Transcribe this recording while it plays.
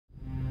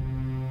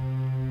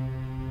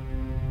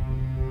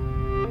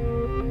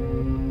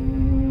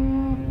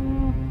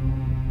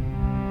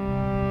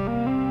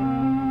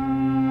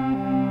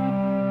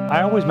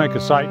I always make a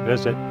site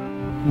visit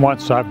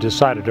once I've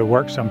decided to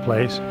work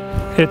someplace.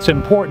 It's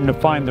important to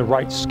find the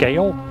right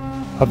scale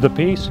of the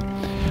piece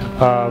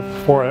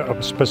for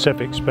a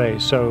specific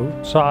space. So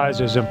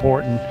size is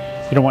important.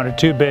 You don't want it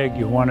too big,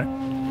 you want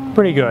it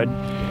pretty good.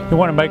 You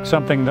want to make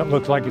something that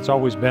looks like it's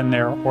always been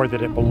there or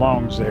that it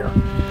belongs there.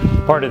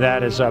 Part of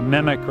that is a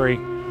mimicry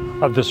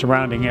of the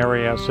surrounding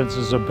area. Since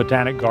it's a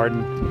botanic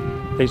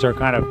garden, these are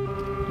kind of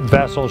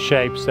vessel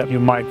shapes that you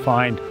might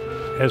find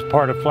as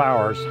part of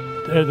flowers.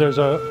 There's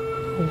a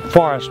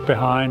forest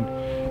behind,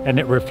 and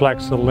it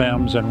reflects the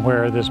limbs and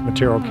where this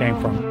material came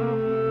from.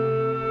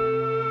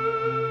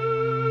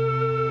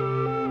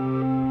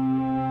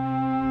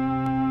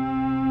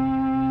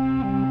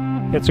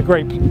 It's a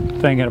great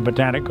thing in a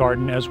botanic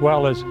garden, as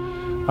well as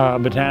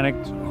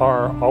botanics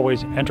are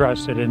always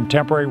interested in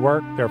temporary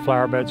work. Their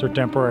flower beds are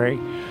temporary,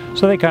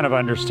 so they kind of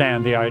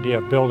understand the idea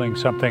of building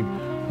something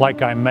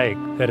like I make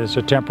that is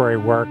a temporary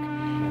work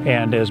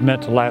and is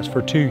meant to last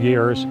for 2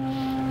 years,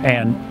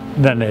 and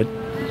then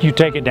you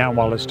take it down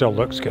while it still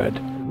looks good.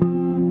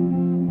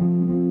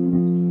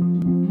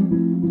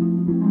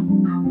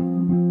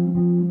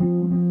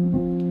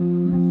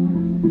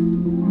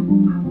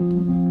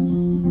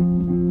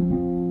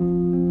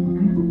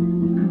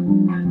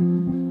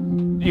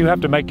 You have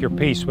to make your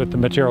peace with the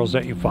materials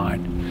that you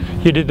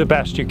find. You do the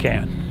best you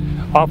can.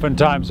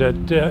 Oftentimes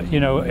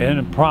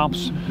it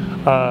prompts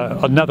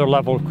another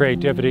level of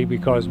creativity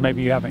because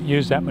maybe you haven't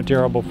used that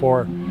material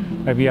before.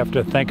 Maybe you have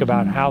to think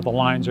about how the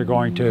lines are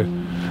going to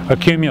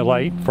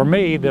accumulate. For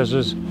me, this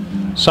is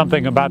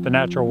something about the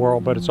natural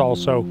world, but it's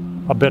also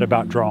a bit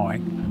about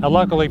drawing. Now,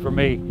 luckily for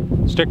me,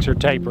 sticks are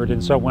tapered,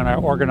 and so when I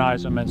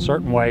organize them in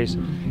certain ways,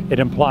 it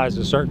implies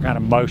a certain kind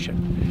of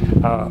motion.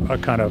 A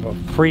kind of a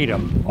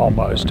freedom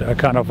almost, a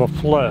kind of a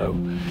flow.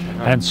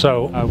 And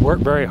so I work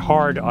very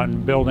hard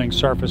on building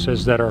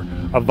surfaces that are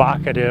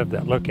evocative,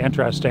 that look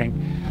interesting,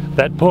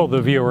 that pull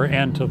the viewer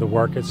into the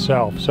work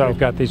itself. So I've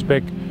got these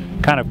big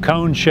kind of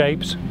cone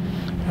shapes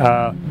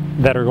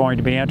that are going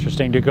to be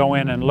interesting to go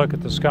in and look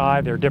at the sky.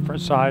 They're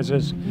different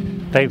sizes.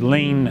 They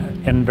lean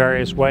in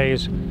various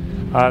ways.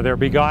 They're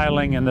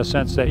beguiling in the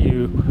sense that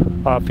you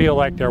feel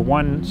like they're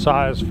one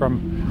size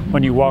from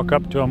when you walk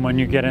up to them. When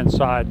you get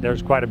inside,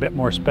 there's quite a bit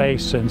more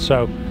space, and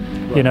so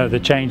the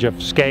change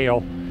of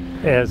scale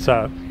is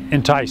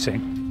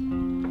enticing.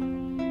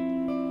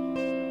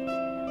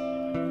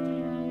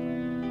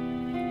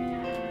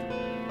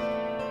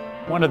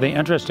 One of the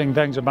interesting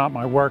things about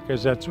my work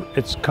is that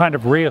it's kind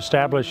of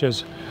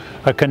reestablishes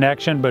a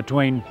connection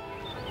between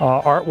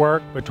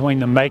artwork, between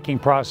the making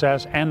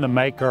process and the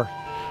maker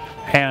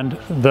and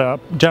the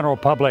general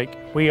public.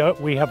 We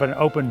have an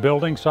open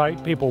building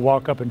site. People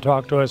walk up and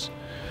talk to us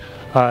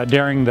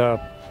during the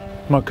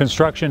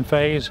construction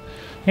phase.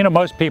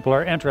 Most people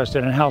are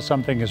interested in how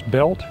something is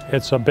built.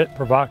 It's a bit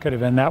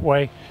provocative in that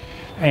way.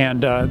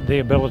 And the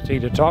ability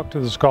to talk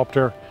to the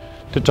sculptor,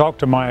 to talk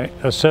to my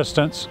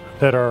assistants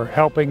that are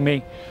helping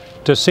me,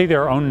 to see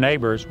their own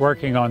neighbors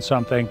working on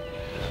something,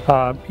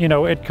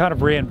 it kind of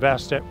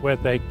reinvests it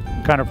with a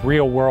kind of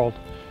real world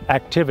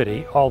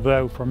activity.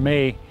 Although for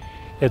me,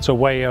 it's a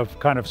way of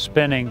kind of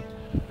spinning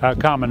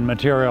common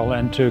material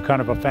into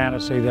kind of a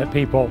fantasy that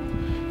people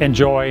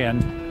enjoy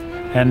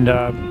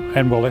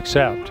and will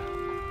accept.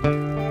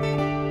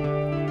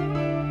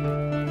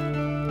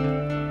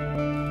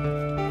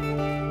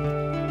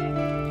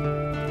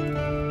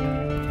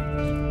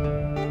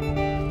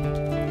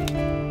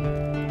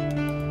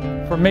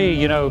 For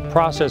me,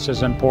 process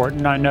is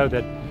important. I know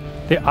that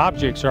the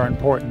objects are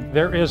important.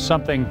 There is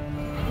something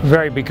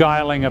very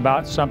beguiling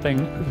about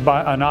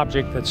an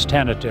object that's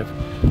tentative,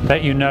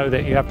 that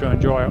that you have to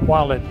enjoy it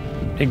while it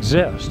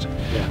exists.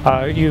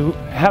 You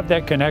have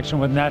that connection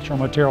with natural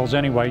materials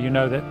anyway.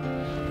 That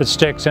the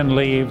sticks and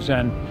leaves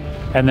and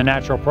the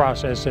natural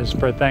process is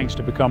for things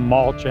to become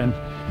mulch and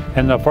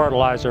the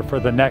fertilizer for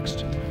the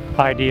next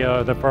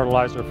idea, the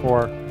fertilizer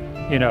for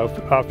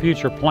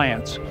future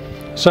plants.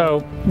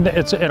 So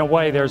it's, in a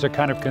way, there's a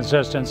kind of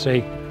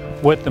consistency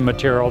with the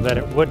material that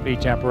it would be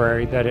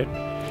temporary, that it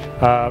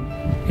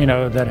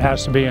that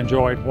has to be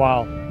enjoyed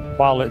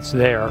while it's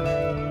there.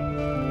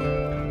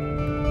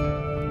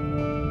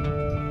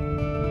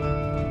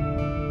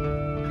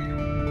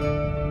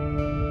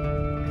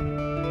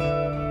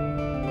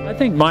 I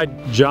think my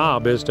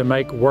job is to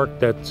make work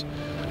that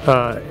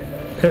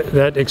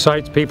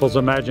excites people's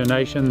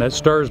imagination, that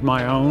stirs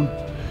my own,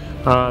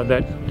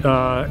 that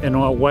in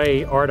a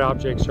way art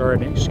objects are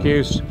an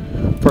excuse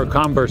for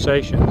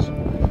conversations.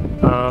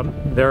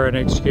 They're an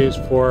excuse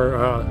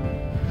for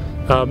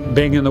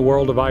being in the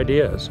world of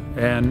ideas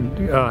and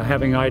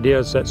having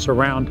ideas that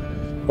surround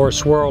or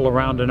swirl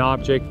around an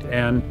object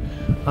and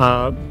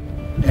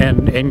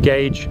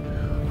engage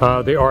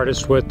the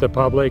artist with the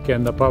public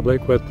and the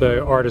public with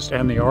the artist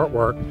and the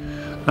artwork.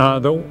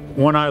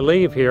 When I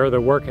leave here,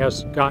 the work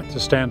has got to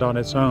stand on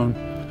its own.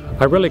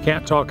 I really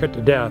can't talk it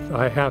to death.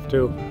 I have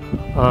to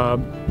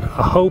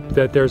hope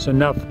that there's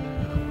enough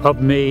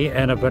of me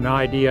and of an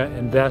idea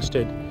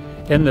invested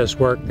in this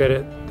work that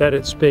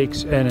it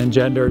speaks and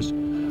engenders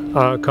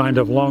kind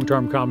of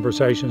long-term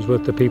conversations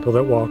with the people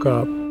that walk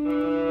up.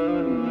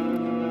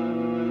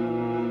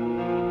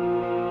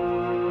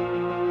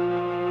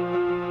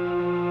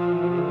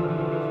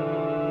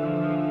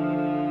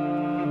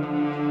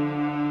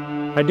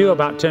 I do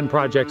about 10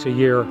 projects a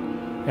year,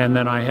 and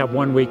then I have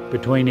 1 week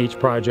between each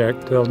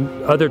project. The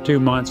other 2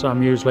 months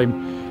I'm usually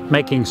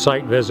making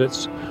site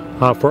visits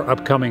for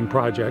upcoming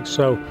projects.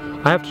 So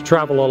I have to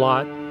travel a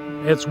lot.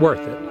 It's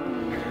worth it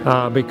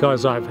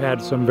because I've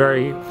had some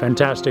very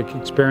fantastic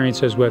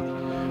experiences with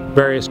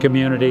various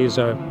communities,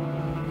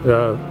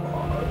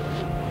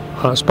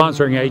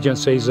 sponsoring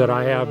agencies that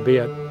I have, be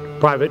it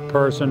private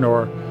person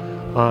or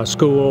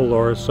school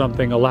or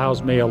something,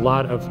 allows me a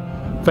lot of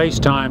face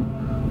time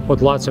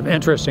with lots of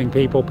interesting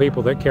people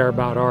that care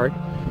about art,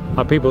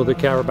 people that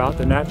care about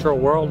the natural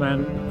world,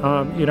 and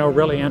you know,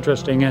 really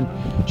interesting in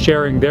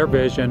sharing their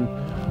vision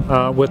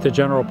with the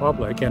general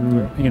public,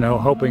 and you know,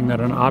 hoping that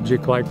an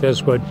object like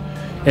this would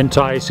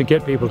entice and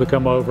get people to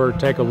come over,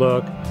 take a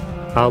look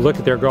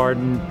at their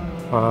garden,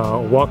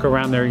 walk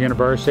around their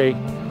university,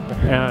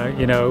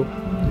 you know,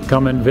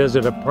 come and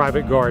visit a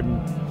private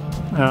garden.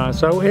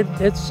 So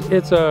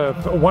it's a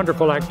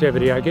wonderful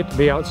activity. I get to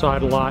be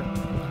outside a lot.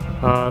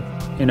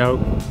 You know,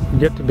 you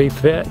get to be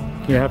fit.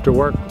 You have to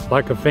work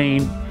like a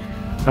fiend,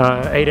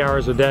 8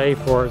 hours a day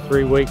for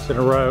 3 weeks in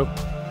a row,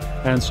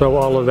 and so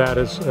all of that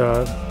is,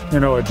 you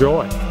know, a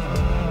joy.